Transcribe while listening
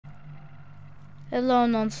Hello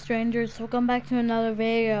non-strangers, welcome back to another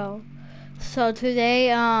video. So today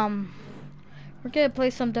we're gonna play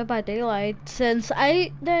some Dead by Daylight since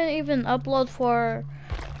I didn't even upload for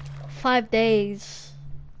 5 days.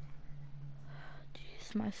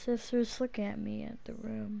 Jeez, my sister's looking at me at the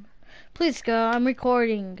room. Please go, I'm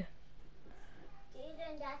recording.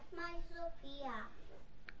 Jaden, that's my Sophia.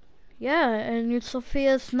 Yeah, and your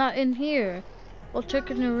Sophia's not in here. We'll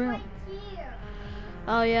check in the room. Right here.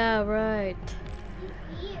 Oh yeah, right.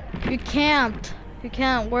 He's here. You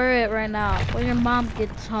can't wear it right now when your mom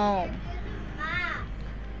gets home. Ma.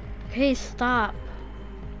 Okay, stop.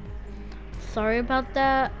 Sorry about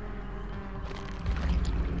that.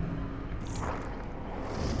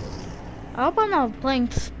 I hope I'm not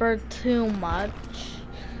playing Spurt too much,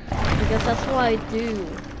 because that's what I do,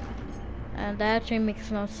 and that actually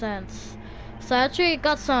makes no sense. So I actually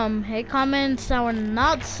got some hate comments that were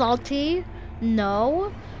not salty,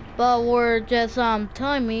 no, but were just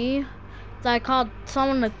telling me that I called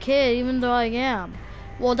someone a kid even though I am.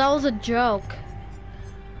 Well, that was a joke.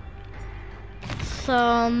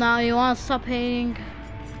 So now you want to stop hating?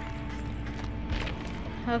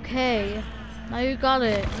 Okay, now you got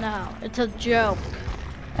it. Now it's a joke.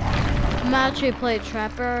 I'm actually play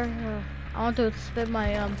Trapper. I want to spend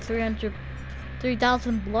my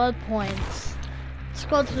 3,000 blood points. Let's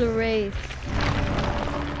go to the Wraith.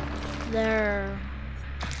 There.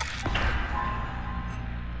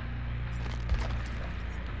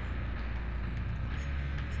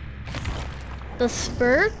 The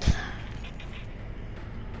Spurt.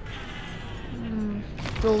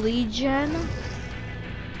 The Legion.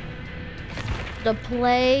 The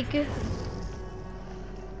Plague.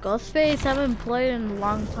 Ghostface haven't played in a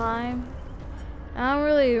long time. I don't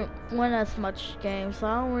really win as much games, so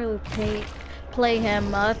I don't really play him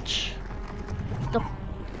much.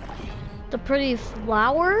 The Pretty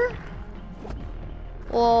Flower?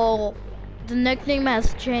 Well, the nickname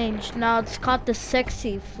has changed. Now it's called the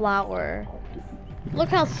Sexy Flower. Look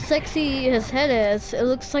how sexy his head is. It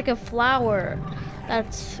looks like a flower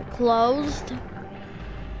that's closed.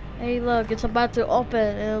 Hey look, it's about to open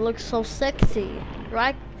and it looks so sexy,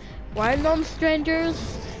 right? Right,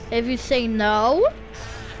 non-strangers? If you say no,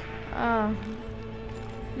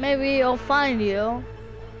 maybe I'll find you.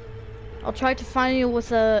 I'll try to find you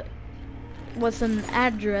with an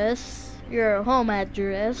address, your home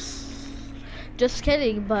address. Just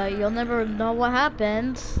kidding, but you'll never know what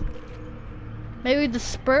happens. Maybe the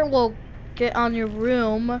Spurt will get on your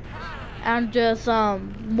room and just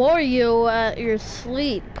moor you at your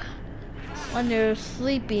sleep. When you're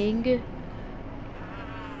sleeping,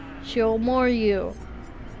 she'll moor you.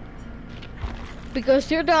 Because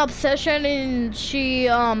you're the obsession and she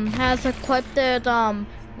has equipped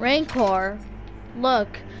Rancor.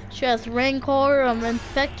 Look, she has Rancor,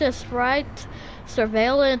 Infected Sprite,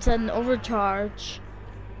 Surveillance, and Overcharge.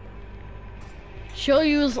 She'll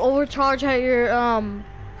use Overcharge at your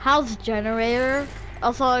house generator,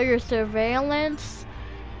 also your Surveillance,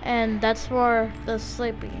 and that's for the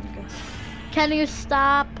sleeping. Can you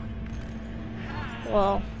stop?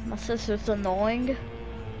 Well, my sister's annoying.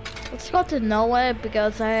 Let's go to Noah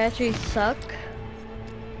because I actually suck.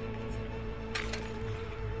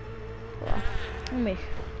 Well, let me.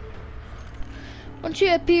 When she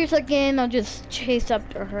appears again, I'll just chase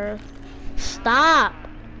after her. Stop!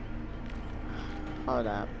 Hold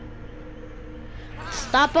up.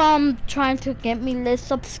 Stop trying to get me less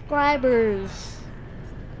subscribers.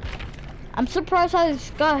 I'm surprised I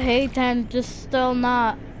just got hate and just still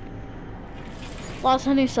not lost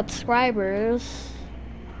any subscribers.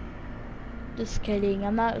 Just kidding,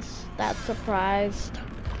 I'm not that surprised.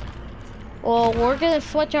 Well, we're gonna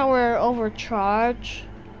switch our Overcharge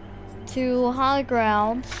to high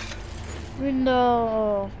grounds. Even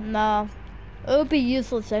though, no, it would be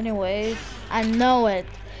useless anyways. I know it.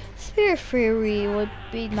 Spear Fury would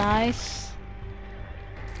be nice.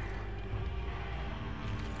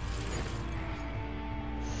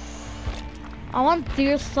 I want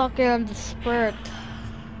Deersucker on the Spurt.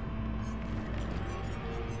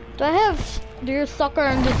 Do I have Deersucker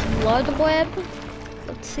on this Blood Web?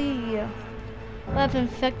 Let's see. I have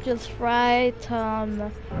Infected Sprite,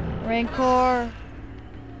 Rancor.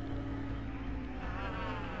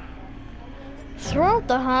 Throughout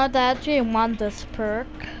the hunt, I actually want this perk.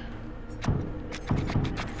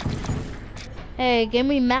 Hey, give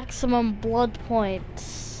me maximum blood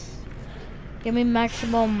points. Give me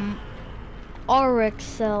maximum Auric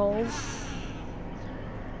cells.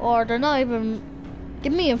 Or they're not even.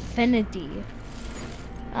 Give me Infinity.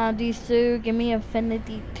 These two, give me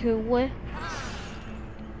Infinity too.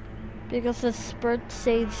 Because the Spurt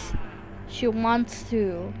says she wants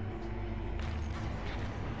to.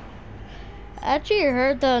 Actually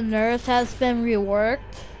heard the nurse has been reworked.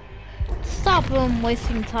 Stop them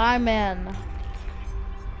wasting time and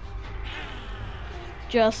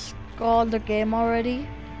just go on the game already.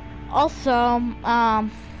 Also,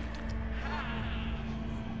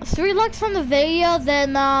 3 likes on the video,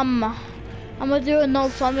 then I'm gonna do a no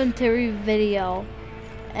commentary video.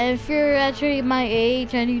 And if you're actually my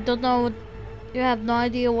age and you don't know what, you have no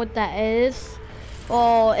idea what that is,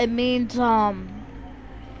 well, it means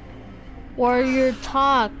where you're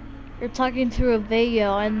talking through a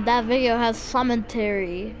video, and that video has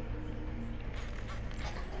commentary.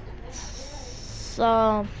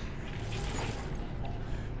 So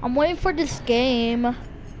I'm waiting for this game.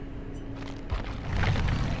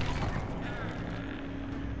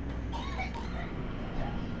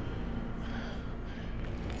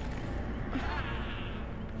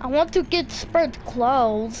 I want to get Spurt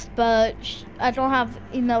clothes, but I don't have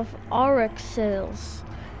enough Oryx sales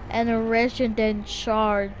and a resident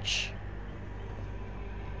charge.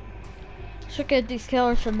 Should get these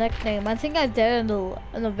killers a nickname. I think I did in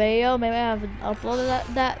the video. Maybe I haven't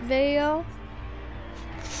uploaded that video.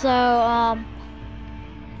 So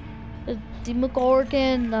the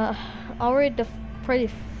Demogorgon, already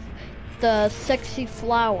the sexy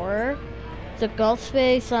flower, the ghost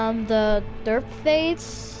face, the derp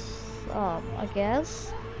face. I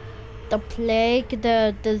guess the plague,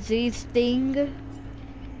 the disease thing,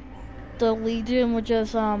 the legion, which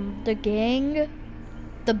is the gang,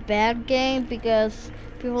 the bad gang, because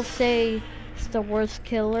people say it's the worst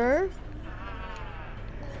killer.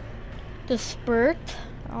 The Spurt,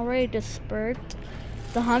 already the Spurt,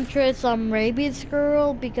 the Huntress, rabies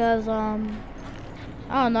girl, because I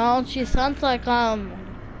don't know, she sounds like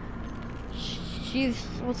she's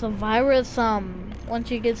with a virus when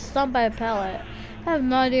she gets stung by a pellet. I have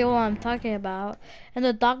no idea what I'm talking about. And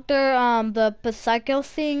the doctor, the Psycho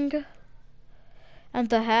thing, and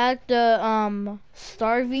the hat, the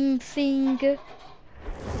starving thing,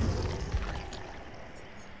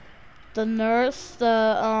 the nurse,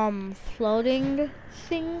 the floating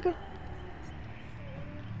thing,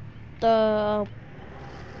 the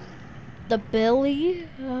Billy,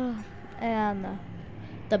 and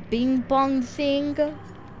the Bing Bong thing,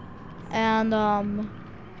 and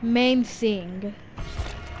main thing.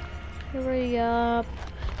 Hurry up.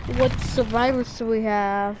 What survivors do we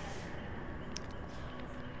have?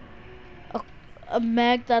 A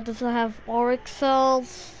Meg that doesn't have Oryx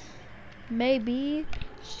cells? Maybe.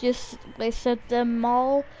 It's just they said them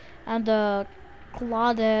all. And a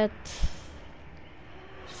Claudette,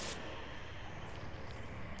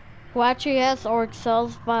 who actually has Oryx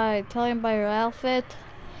cells by telling by her outfit.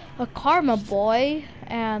 A Karma Boy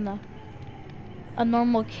and a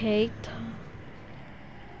normal Kate.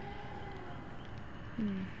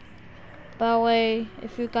 By the way,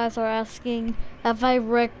 if you guys are asking, have I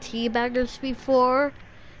wrecked teabaggers before?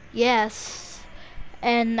 Yes.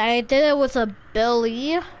 And I did it with a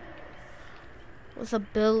Billy.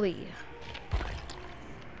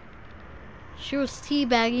 She was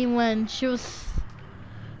teabagging when she was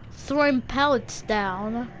throwing pellets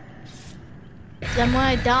down. Then when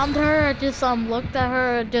I downed her, I just looked at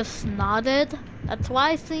her and just nodded. That's why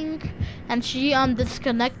I think. And she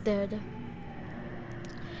disconnected.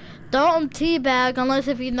 Don't teabag unless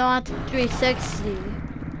if you know how to 360.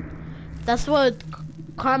 That's what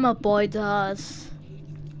Karma Boy does.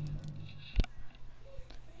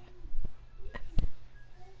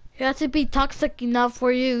 You have to be toxic enough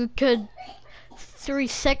where you could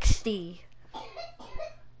 360.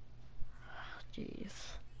 Jeez.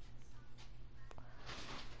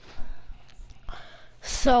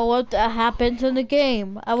 So what happens in the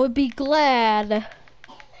game? I would be glad.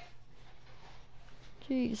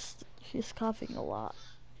 Jeez, she's coughing a lot.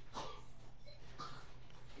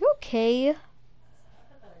 You okay?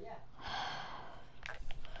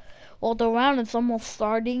 Well, the round is almost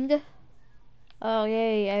starting. Oh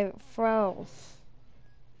yay, I froze.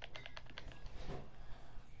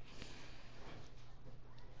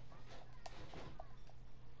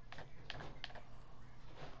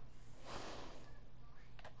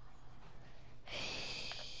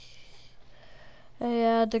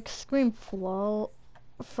 Yeah, the screen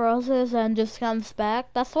freezes and just comes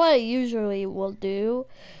back. That's what it usually will do.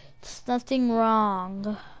 It's nothing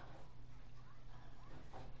wrong.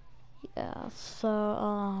 Yeah,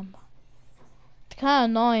 so it's kind of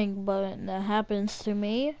annoying, but it happens to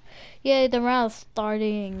me. Yay, the round is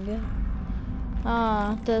starting.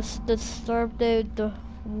 This disturbed the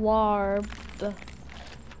warp.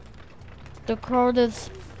 The crowded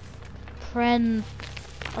friend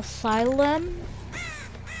asylum.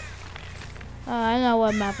 I know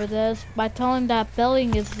what map it is by telling that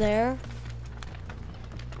building is there.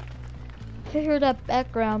 can hear that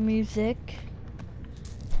background music.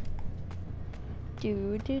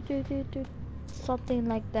 Do. Something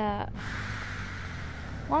like that.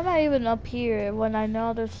 Why am I even up here when I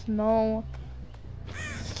know there's no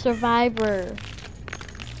survivor?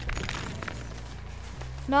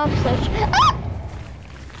 No obsession. Ah!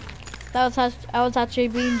 I was actually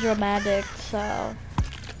being dramatic, so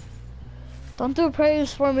don't do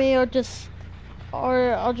praise for me, or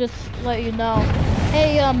I'll just let you know.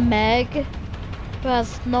 Hey, Meg, who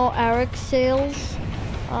has no Eric sales.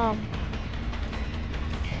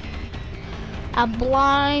 I'm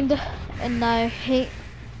blind and I hate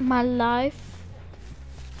my life.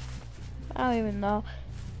 I don't even know.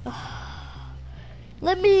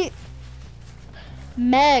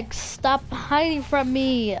 Meg, stop hiding from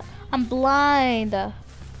me. I'm blind.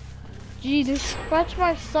 Jesus, scratch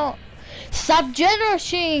my soul. Stop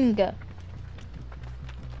generishing.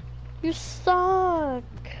 You suck.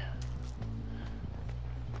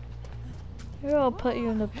 Here, I'll put you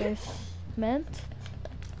in the basement.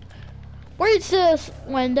 Where's this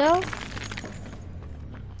window?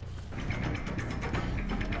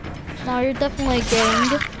 No, you're definitely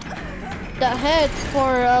getting the head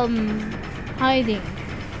for hiding.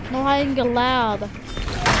 No hiding allowed.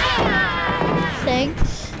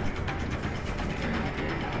 Thanks.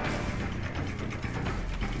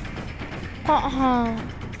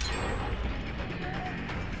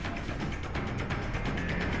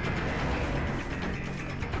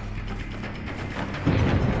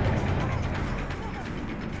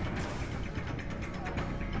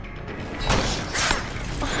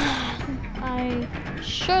 I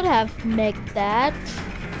should have made that.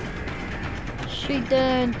 She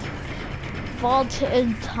didn't vault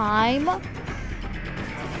in time.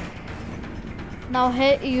 Now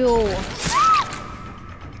hit you.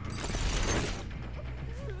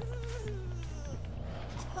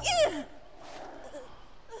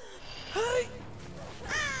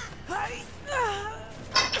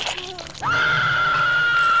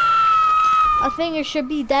 I think it should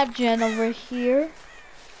be that gen over here.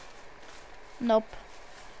 Nope.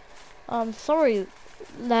 Sorry,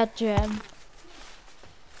 that gen.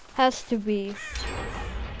 Has to be.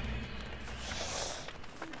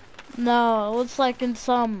 No, it looks like in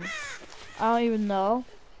some, I don't even know.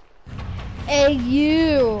 Hey,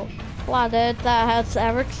 you! Claudette that has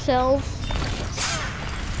Eric cells.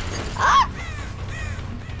 Ah!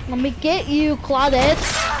 Let me get you, Claudette.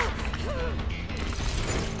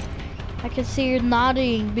 I can see you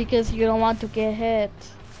nodding because you don't want to get hit.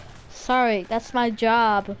 Sorry, that's my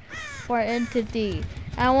job for entity.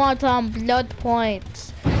 I want blood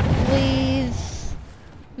points. Please.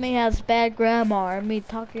 Me has bad grammar. Me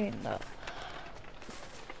talking though.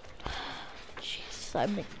 Jeez, that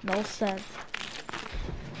makes no sense.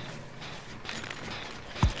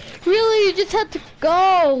 Really, you just had to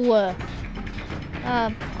go.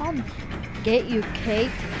 I'll get you,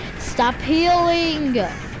 Kate. Stop healing.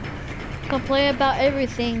 Complain about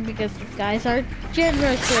everything because you guys are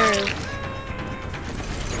generous.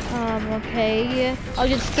 Okay. I'll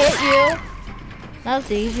just get you. That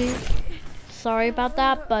was easy. Sorry about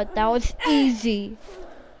that, but that was easy.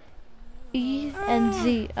 E and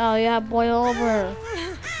Z. Oh yeah, boil over.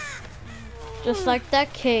 Just like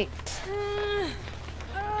that, Kate.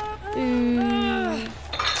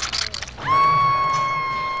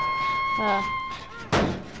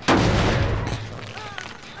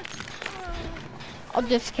 I'll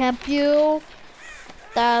just camp you.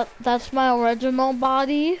 That's my original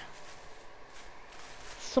body.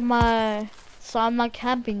 So I'm not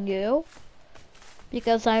camping you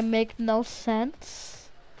because I make no sense.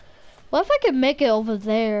 What if I could make it over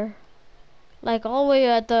there? Like all the way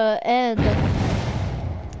at the end.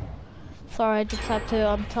 Sorry, I just had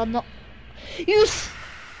to tunnel.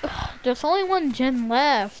 There's only one gen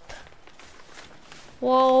left.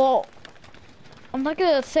 Well, I'm not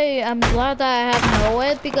gonna say I'm glad that I have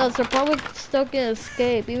NOED because they're probably still gonna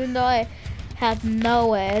escape even though I had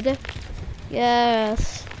NOED.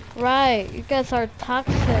 Yes, right, you guys are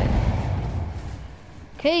toxic.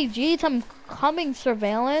 Okay, geez, I'm coming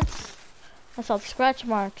surveillance. I saw scratch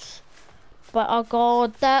marks. But I'll go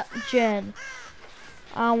with that gen.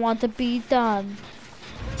 I want to be done.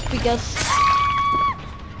 Because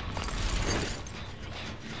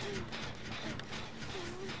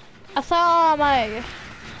I saw my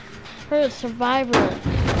first survivor.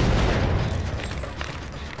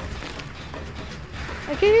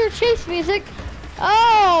 I can hear chase music.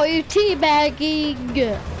 Oh, you teabagging.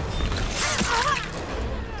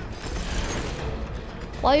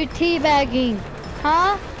 Why are you teabagging?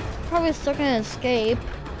 Huh? Probably still gonna escape.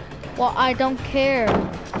 Well, I don't care.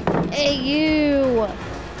 Hey, you.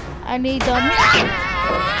 I need them.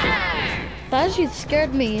 That actually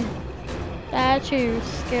scared me. That actually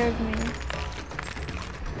scared me.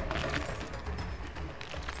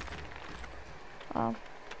 Oh.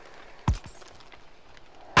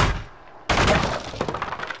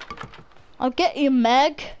 I'll get you,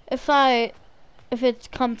 Meg, if it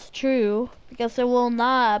comes true, because it will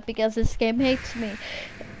not, because this game hates me.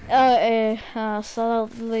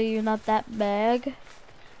 Sadly, you're not that Meg.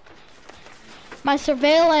 My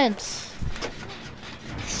surveillance.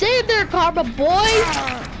 Stay there, Karma Boy.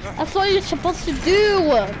 That's what you're supposed to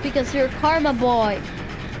do, because you're Karma Boy.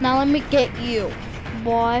 Now let me get you,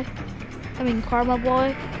 boy. I mean, Karma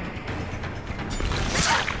Boy.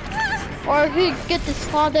 Or he could get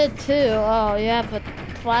discarded too. Oh, you have a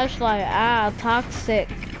flashlight. Ah, toxic.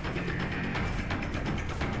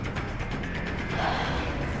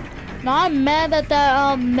 No, I'm mad at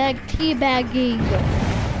that Meg teabagging.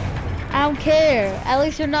 I don't care. At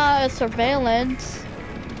least you're not a surveillance.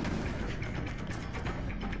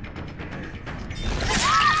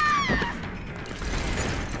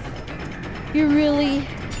 You really?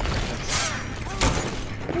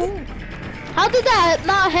 How did that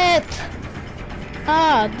not hit?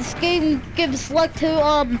 Ah, this game gives luck to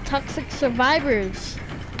toxic survivors.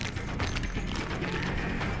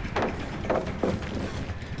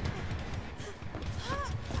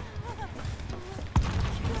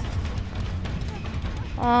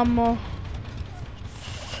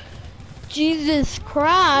 Jesus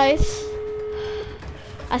Christ.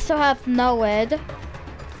 I still have NOED.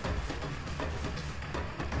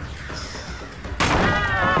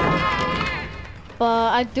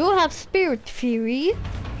 But I do have Spirit Fury.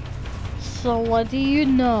 So what do you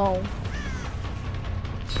know?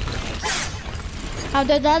 How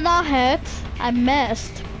did that not hit? I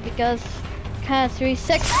missed because kind of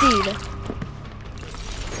 360'd.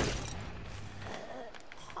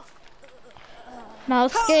 Now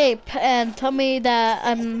escape and tell me that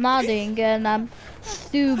I'm nodding and I'm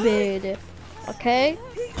stupid. Okay?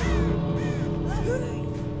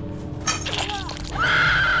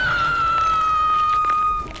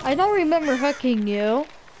 I don't remember hooking you.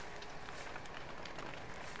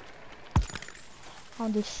 I'll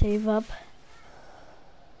just save up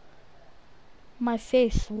my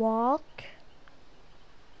face walk.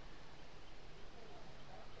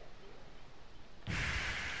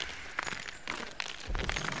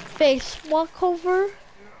 Face walk over.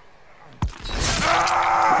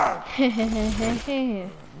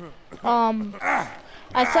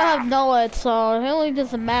 I still have NOED, so it really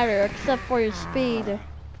doesn't matter except for your speed.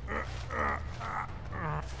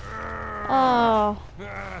 Oh.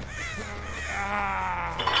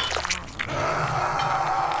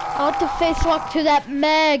 I want to face walk to that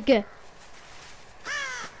Meg.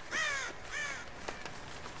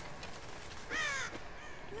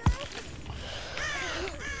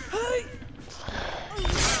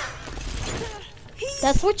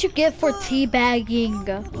 That's what you get for teabagging.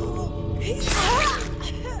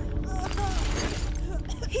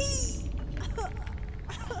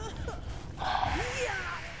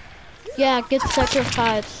 Yeah, get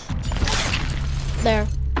sacrificed. There.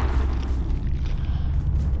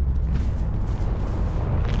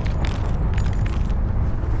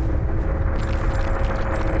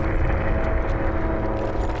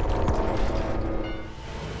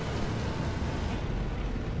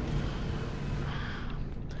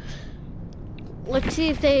 Let's see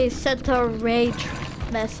if they sent a rage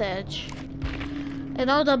message. I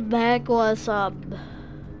know the bag was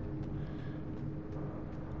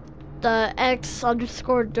the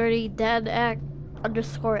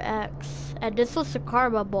X_dirty_dead_X, and this was the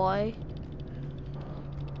Karma Boy.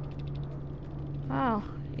 Oh,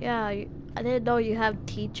 yeah, I didn't know you have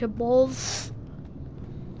teachables.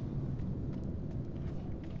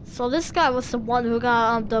 So this guy was the one who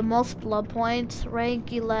got the most blood points,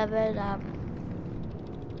 rank 11.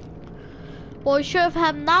 Well, you should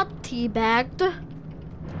have not teabagged.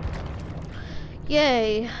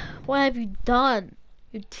 Yay! What have you done?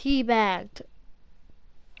 You teabagged.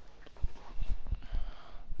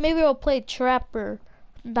 Maybe we'll play Trapper.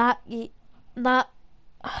 Not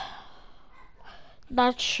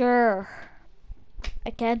sure.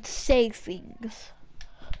 I can't say things.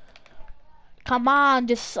 Come on,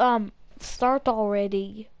 just start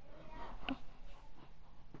already.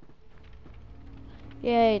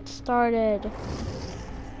 Yay, it started.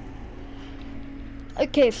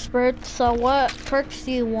 Okay, Spirit, so what perks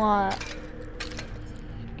do you want?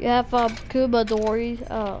 You have Kuba Dory.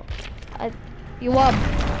 Oh, you want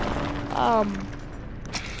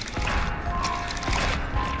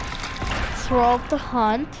Throw the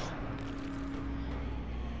Hunt.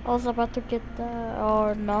 I was about to get that.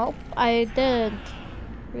 Oh, nope. I didn't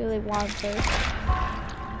really want this.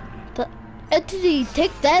 The entity,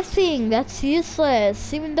 take that thing. That's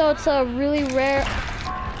useless. Even though it's a really rare.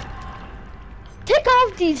 Take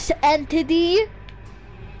off these entity.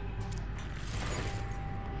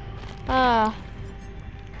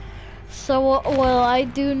 So what will I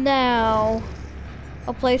do now?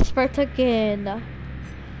 I'll play Spartakin.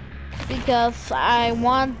 Because I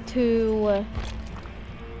want to.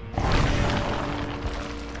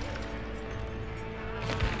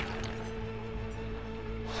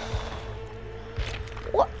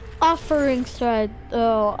 What offering thread?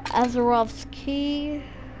 Oh, Azeroth's key.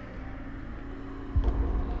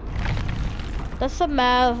 That's a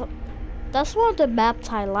map. That's one of the maps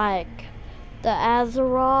I like. The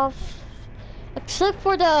Azeroth, except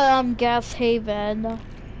for the Gas Haven.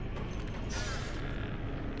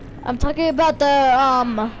 I'm talking about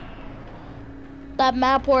the that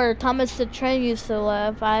map where Thomas the Train used to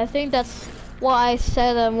live. I think that's what I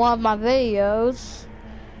said in one of my videos.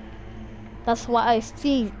 That's what I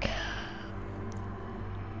think.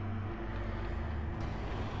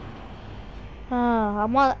 I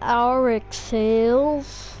want Auric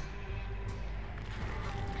sales.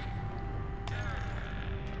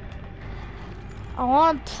 I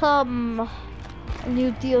want some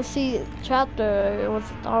new DLC chapter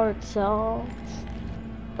with Auric sales.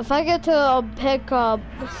 If I get to pick up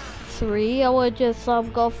 3, I would just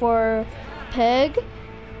go for Pig,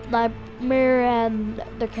 Nightmare, and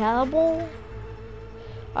the Cannibal.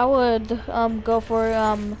 I would go for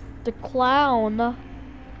the Clown,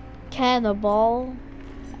 Cannibal,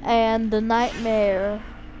 and the Nightmare.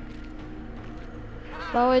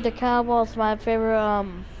 By the way, the Cannibal is my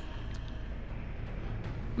favorite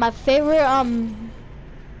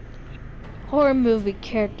horror movie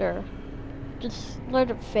character. Just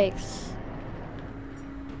Leatherface.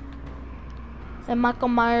 And Michael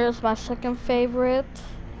Myers is my second favorite.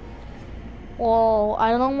 Well,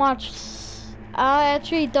 I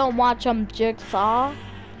actually don't watch Jigsaw.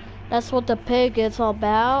 That's what the Pig is all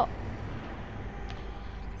about.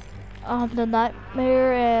 The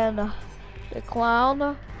Nightmare and the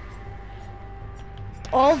Clown.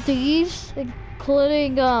 All these,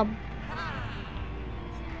 including the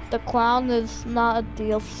Clown, is not a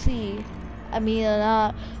DLC. I mean,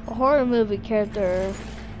 not a horror movie character.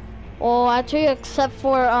 Well, actually, except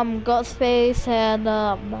for Ghostface and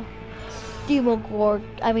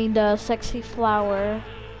Demogorgon. I mean, the Sexy Flower,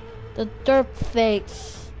 the Derp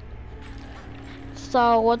Face.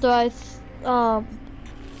 So, what do I?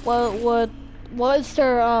 What is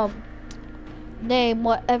their name?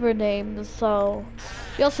 Whatever name. So,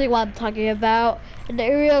 you'll see what I'm talking about. An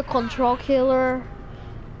area control killer,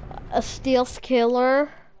 a stealth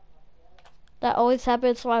killer. That always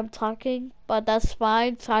happens when I'm talking, but that's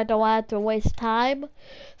fine, so I don't have to waste time.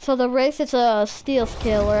 So the race is a stealth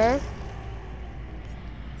killer.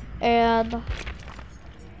 And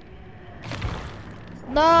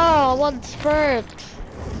no, I want Spurt.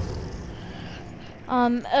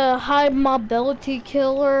 A high mobility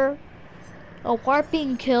killer, a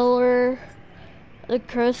warping killer, a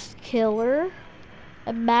cursed killer,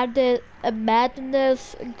 a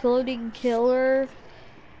madness including killer,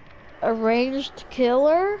 a ranged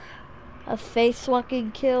killer, a face-walking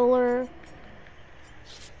killer,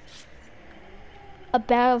 a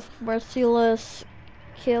band of merciless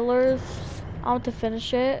killers. I want to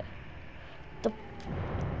finish it.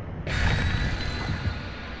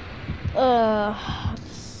 I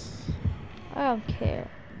don't care.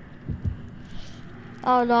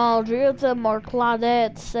 Oh no, 3 of them are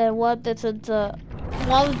Claudets, and one of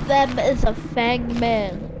them is a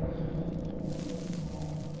Fangman.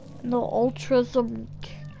 No ultrasm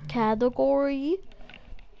category.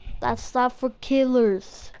 That's not for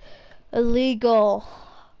killers. Illegal.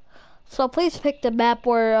 So please pick the map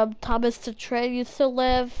where Thomas the Train used to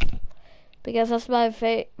live, because that's my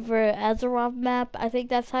favorite Azeroth map. I think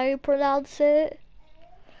that's how you pronounce it.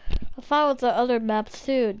 I found the other maps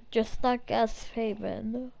too, just not Gas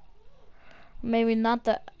Haven. Maybe not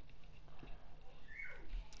the.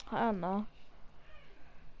 I don't know.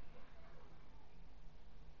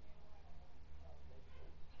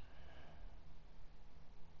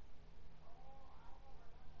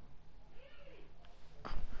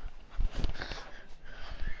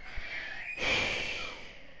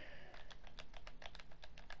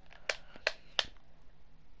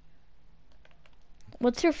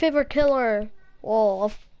 What's your favorite killer? Well,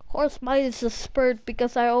 of course mine is the Spurt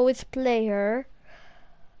because I always play her.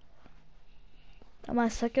 And my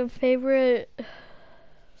second favorite, I'm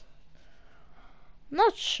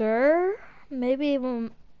not sure. Maybe even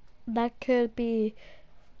that could be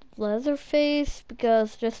Leatherface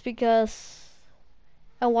because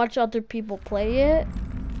I watch other people play it.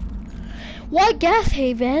 What, Gas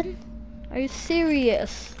Haven? Are you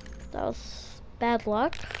serious? That was bad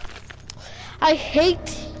luck. I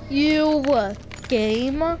hate you,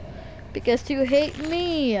 game, because you hate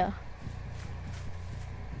me. I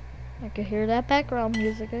can hear that background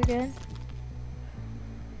music again.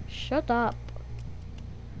 Shut up.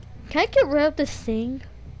 Can I get rid of this thing?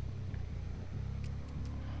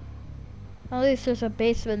 At least there's a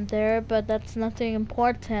basement there, but that's nothing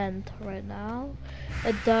important right now.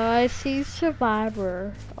 A dicey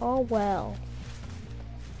survivor. Oh well.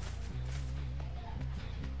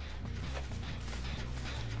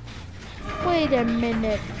 Wait a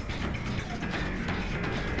minute.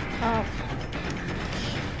 Oh.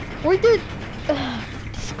 Where did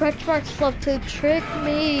scratch marks love to trick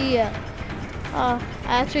me? I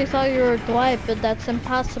actually thought you were Dwight, but that's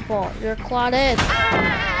impossible. You're Claudette.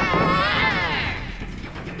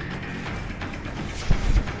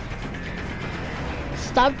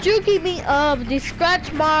 Stop juking me up, these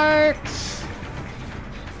scratch marks.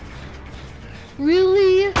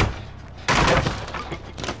 Really?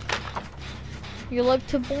 You like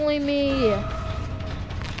to bully me.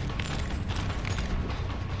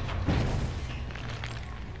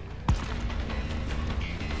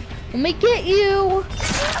 Let me get you.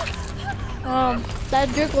 That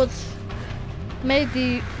jerk was made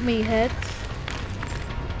me hit.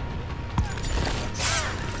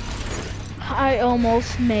 I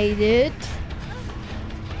almost made it.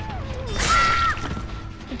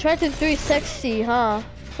 I tried to 360, huh?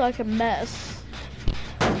 So I can mess.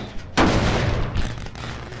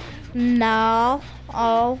 Now,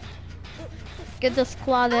 I'll get this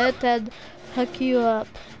Claudette and hook you up.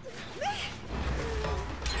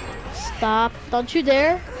 Stop, don't you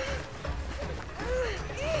dare.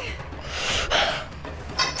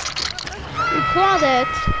 You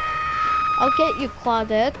Claudette. I'll get you,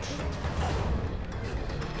 Claudette.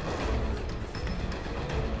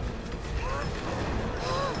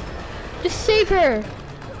 Just save her!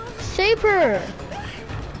 Save her!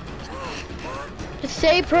 Just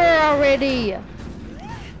save her already!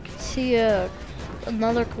 See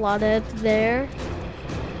another Claudette there.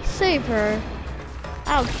 Save her.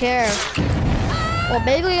 I don't care. Well,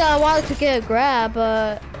 maybe I wanted to get a grab,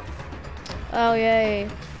 but... Oh, yay.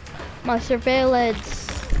 My surveillance.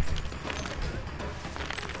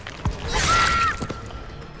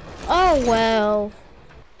 Oh, well.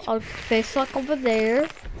 I'll face lock over there.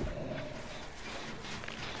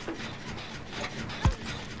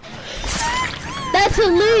 That's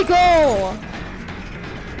illegal!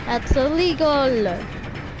 That's illegal!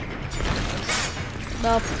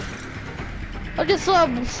 Nope. I'll just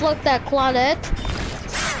select that Claudette.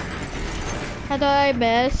 How did I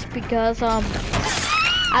miss? Because,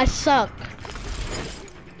 I suck.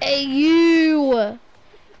 Hey, you!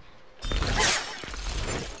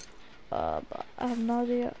 I have no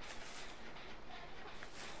idea.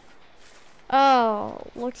 Oh,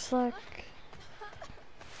 looks like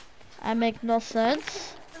I make no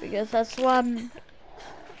sense, because that's what I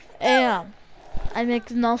am. I make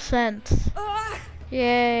no sense.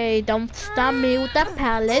 Yay, don't stop me with that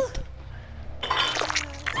pallet.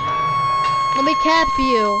 Let me cap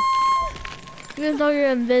you. Even though you're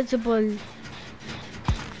invisible.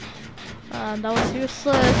 That was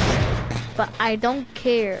useless, but I don't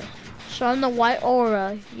care. Showing the white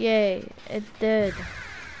aura. Yay, it did.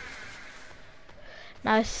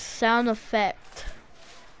 Nice sound effect.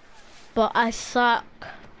 But I suck.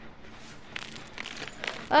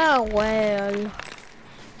 Oh well.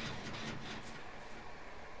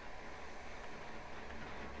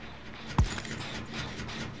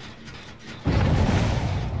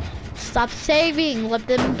 Stop saving, let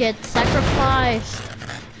them get sacrificed.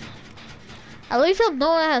 At least no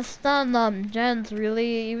one has done gens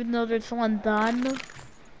really, even though there's one done.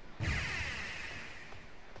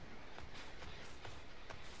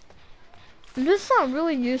 I'm just not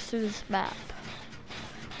really used to this map.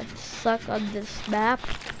 I suck on this map.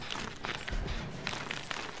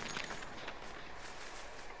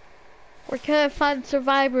 Where can I find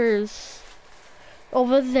survivors?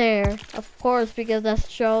 Over there, of course, because that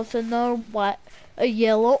shows a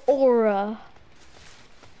yellow aura.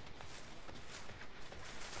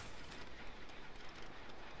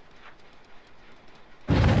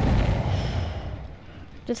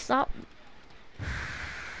 Just stop.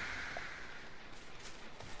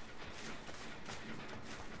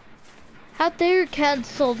 How dare you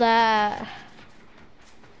cancel that?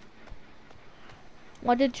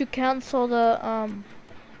 Why did you cancel the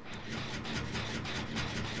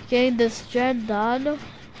getting this gen done?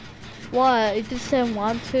 What? You just didn't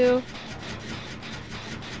want to?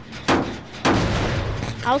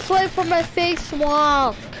 I was waiting for my face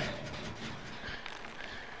walk.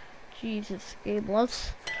 Jesus, game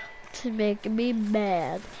loves to make me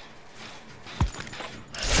mad.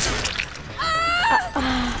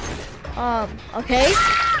 Okay.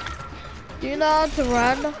 Do you know how to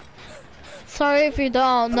run? Sorry if you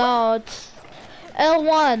don't know. It's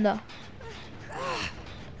L1.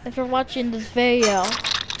 If you're watching this video.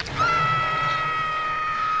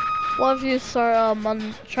 What if you start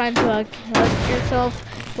on trying to hurt yourself?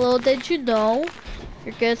 Little did you know,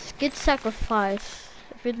 you're gonna get sacrificed.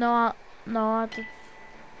 If you know how to.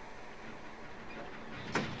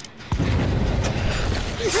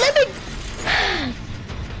 Let me.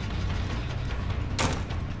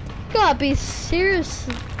 Gotta be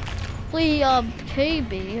seriously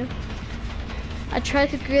KB. I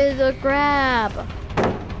tried to get a grab.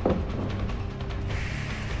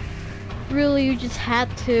 Really, you just had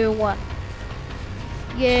to. What?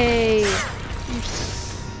 Yay!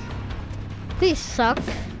 These suck.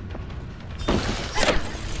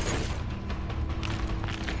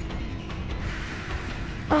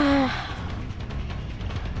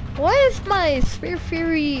 Why is my Spear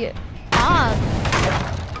Fury on?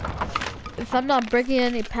 If I'm not breaking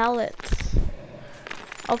any pallets,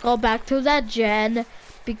 I'll go back to that gen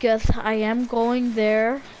because I am going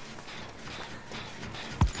there.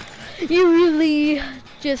 You really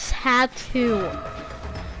just had to.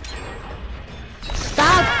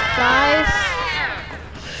 Stop, guys.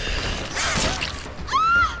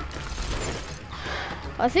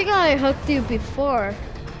 I think I hooked you before.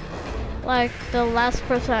 Like the last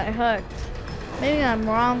person I hooked. Maybe I'm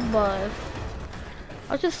wrong, but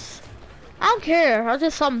I don't care. I'll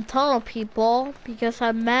just tell people because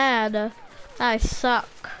I'm mad that I suck.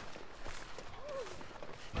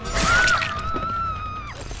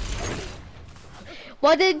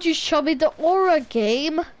 Why didn't you show me the aura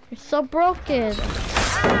game? You're so broken.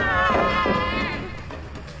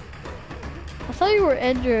 I thought you were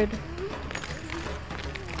injured.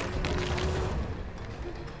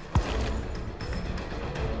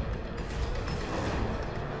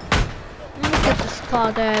 Let me get this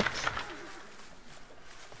Claudette.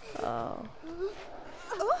 Oh.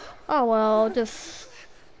 Oh well, just.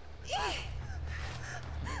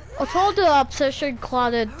 I told the obsession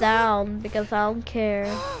Claudette down because I don't care.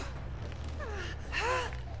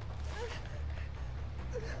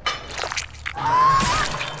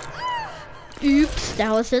 Oops,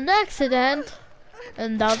 that was an accident.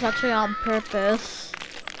 And that was actually on purpose.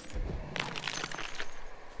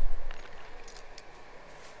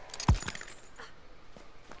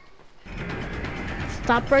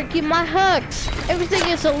 Stop breaking my hooks. Everything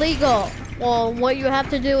is illegal. Well, what you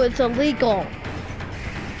have to do is illegal.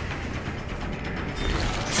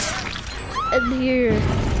 And here,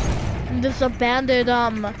 in this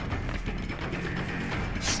abandoned,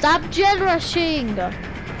 stop gen rushing.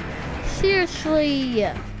 Seriously.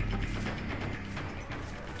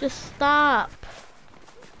 Just stop.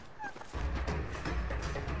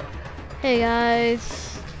 Hey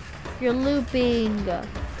guys, you're looping.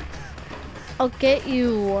 I'll get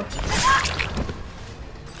you.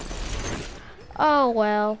 Oh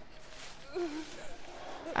well.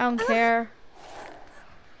 I don't care.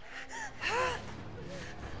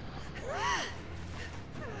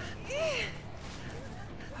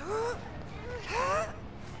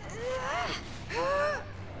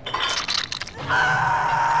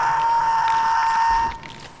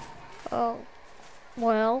 Oh,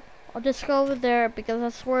 well, I'll just go over there because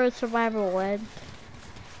that's where survival went.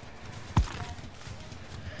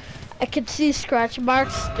 I can see scratch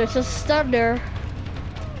marks. There's a stunner.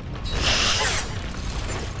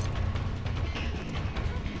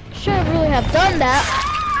 Should really have done that.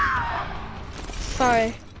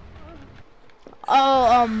 Sorry.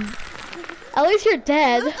 Oh, at least you're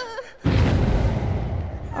dead.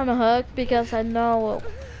 On a hook because I know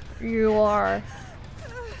you are.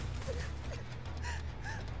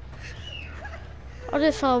 I'll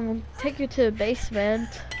just take you to the basement.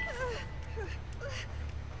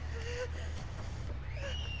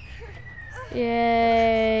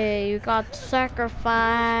 Yay, you got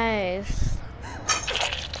sacrificed.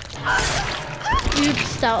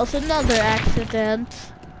 Oops, that was another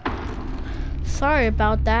accident. Sorry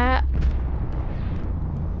about that.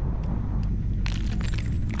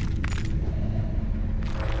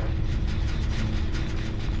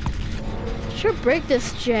 Should break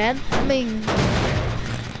this gen. I mean,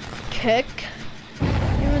 kick.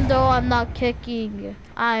 Even though I'm not kicking,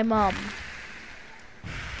 I'm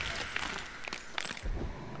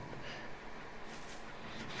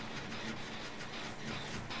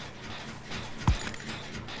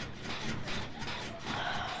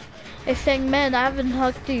Hey, Fang Man, I haven't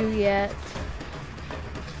hugged you yet.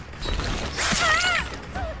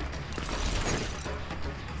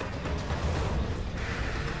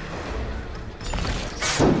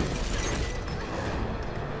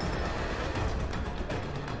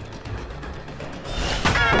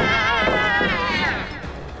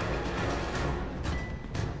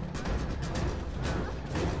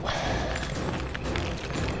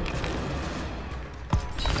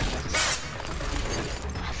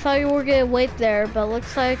 I thought you were gonna wait there, but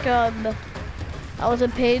looks like I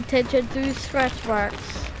wasn't paying attention to the scratch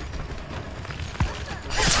marks.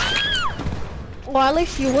 Well, at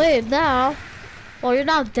least you win now. Well, you're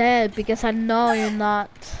not dead because I know you're not.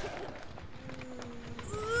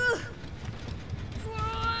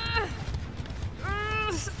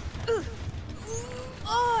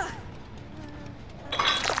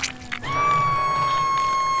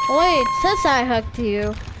 Wait, since I hugged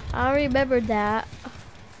you, I remember that.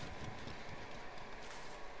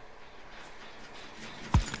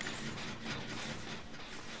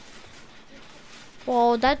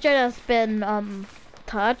 Well, that jet has been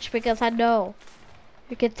touched because I know.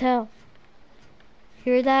 You can tell.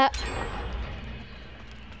 Hear that?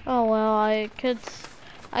 Oh well, I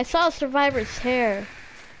saw a survivor's hair.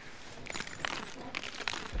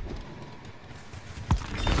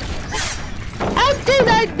 How did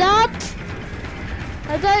I not?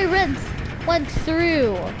 I thought I went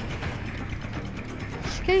through.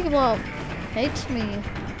 Skigglebop hates me.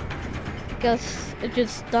 Because it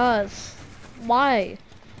just does. Why?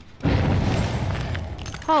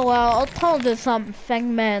 Oh well, I'll tell this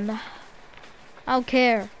Fang Man. I don't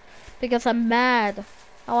care. Because I'm mad.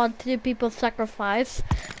 I want 2 people sacrificed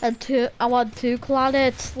and I want 2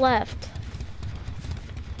 Claudets left.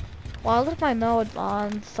 Well, I left my note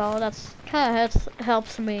on, so that's kinda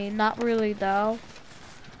helps me. Not really though.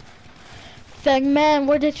 Fang Man,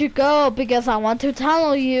 where did you go? Because I want to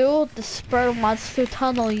tunnel you. The Spur wants to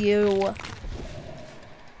tunnel you.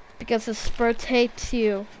 Because the Spur hates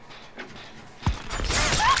you.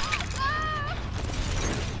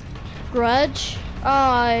 Grudge? Oh,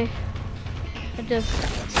 I just...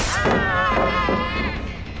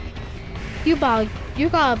 You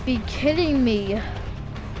gotta be kidding me.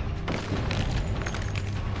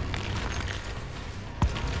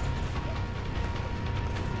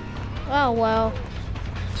 Oh well.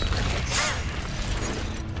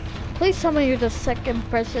 Please tell me you're the 2nd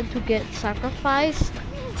person to get sacrificed.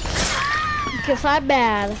 Because I'm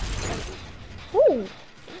bad. Ooh.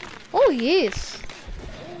 Oh yes.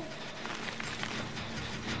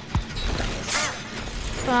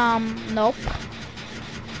 Nope.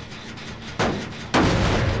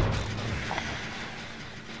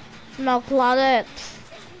 No, Claudette.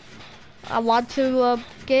 I want to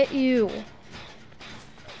get you.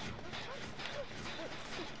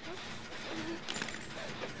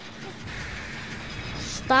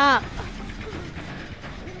 Stop.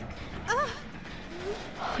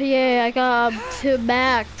 Yeah, I got 2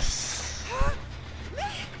 max.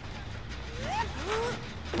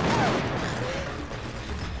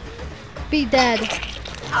 Be dead.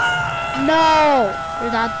 No,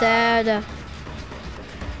 you're not dead.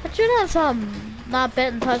 But you're not not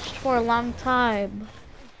been touched for a long time.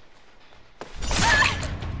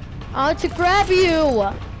 I want to grab you.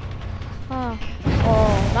 Oh,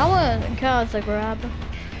 that one counts as a grab.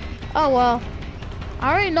 Oh well,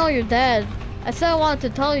 I already know you're dead. I said I wanted to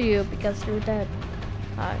tell you because you're dead.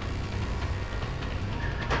 Alright.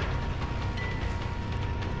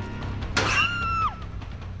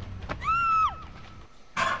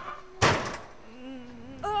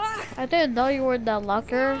 I didn't know you were in that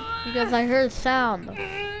locker because I heard a sound.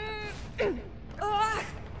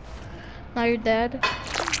 Now you're dead.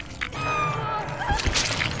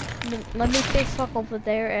 Let me stay stuck over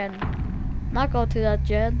there and not go to that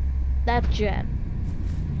gen.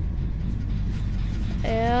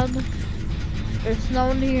 And there's no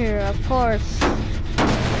one here, of course.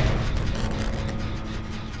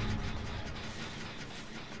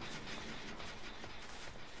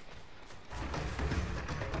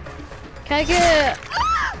 Can I get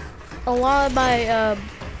a lot of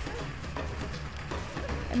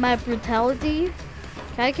my brutality?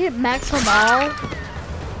 Can I get max on all?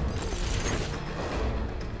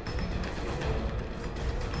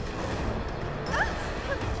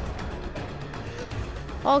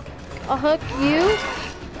 I'll hook you.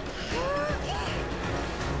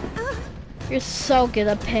 You're so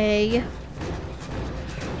gonna pay.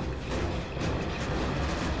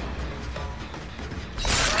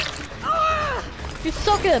 You're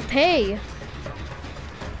so gonna pay.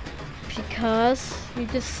 Because you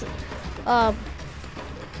I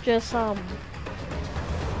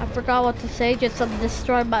I forgot what to say, just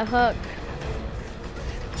destroyed my hook.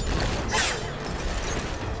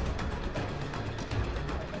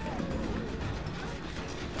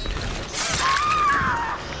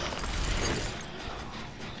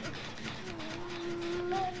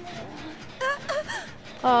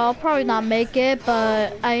 I'll probably not make it,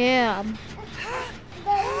 but I am.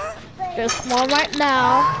 There's one right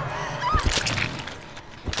now.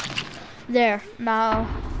 There, now.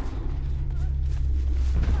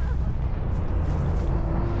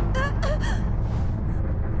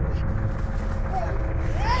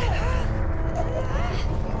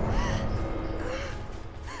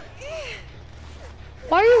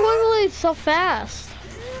 Why are you wiggling so fast?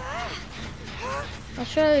 I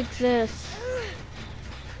should exist.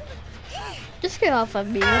 Just get off of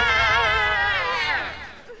me.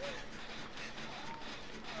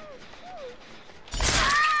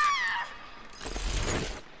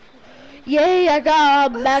 Yay, I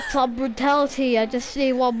got max on brutality. I just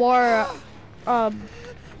need one more, I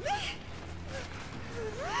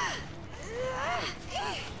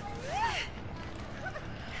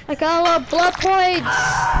got a lot of blood points.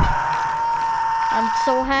 I'm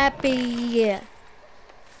so happy.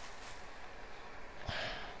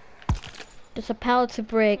 There's a pallet to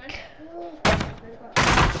break.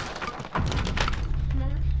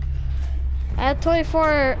 I have 20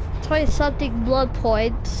 something blood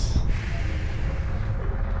points.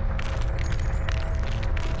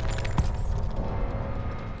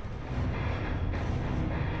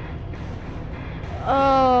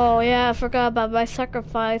 Oh yeah, I forgot about my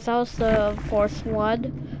sacrifice. That was the fourth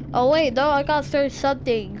one. Oh wait, no, I got 30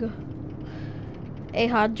 something.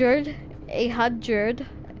 800, 800.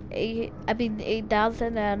 I mean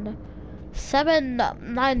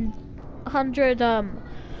 8,900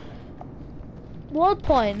 blood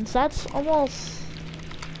points. That's almost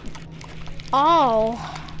all.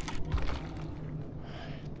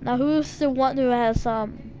 Now who's the one who has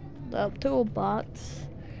the toolbox?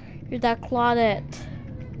 You're that Claudette.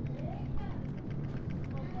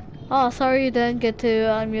 Oh, sorry you didn't get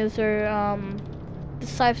to use your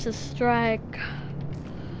decisive strike.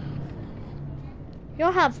 You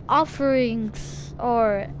don't have offerings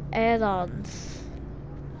or add-ons.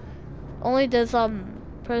 Only does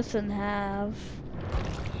person have.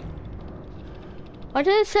 Why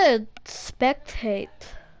did it say spectate?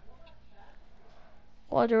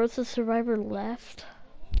 Oh, there was a survivor left.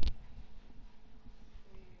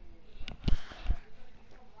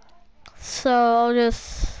 So I'll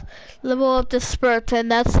just level up the spurt,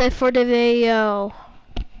 and that's it for the video.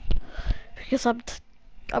 Because I'm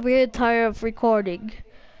getting tired of recording.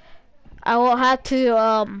 I will have to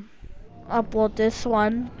upload this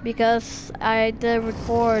one because I did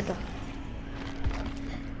record.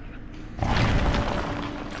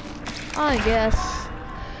 I guess.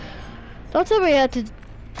 Don't tell me I had to.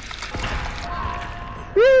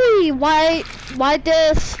 Really? Why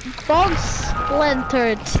this bone splinter?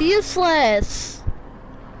 It's useless.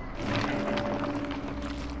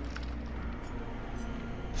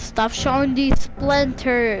 Stop showing these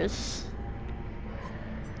splinters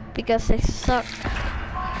because they suck.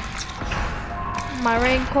 My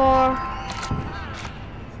rain core.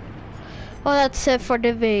 Well, that's it for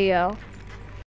the video.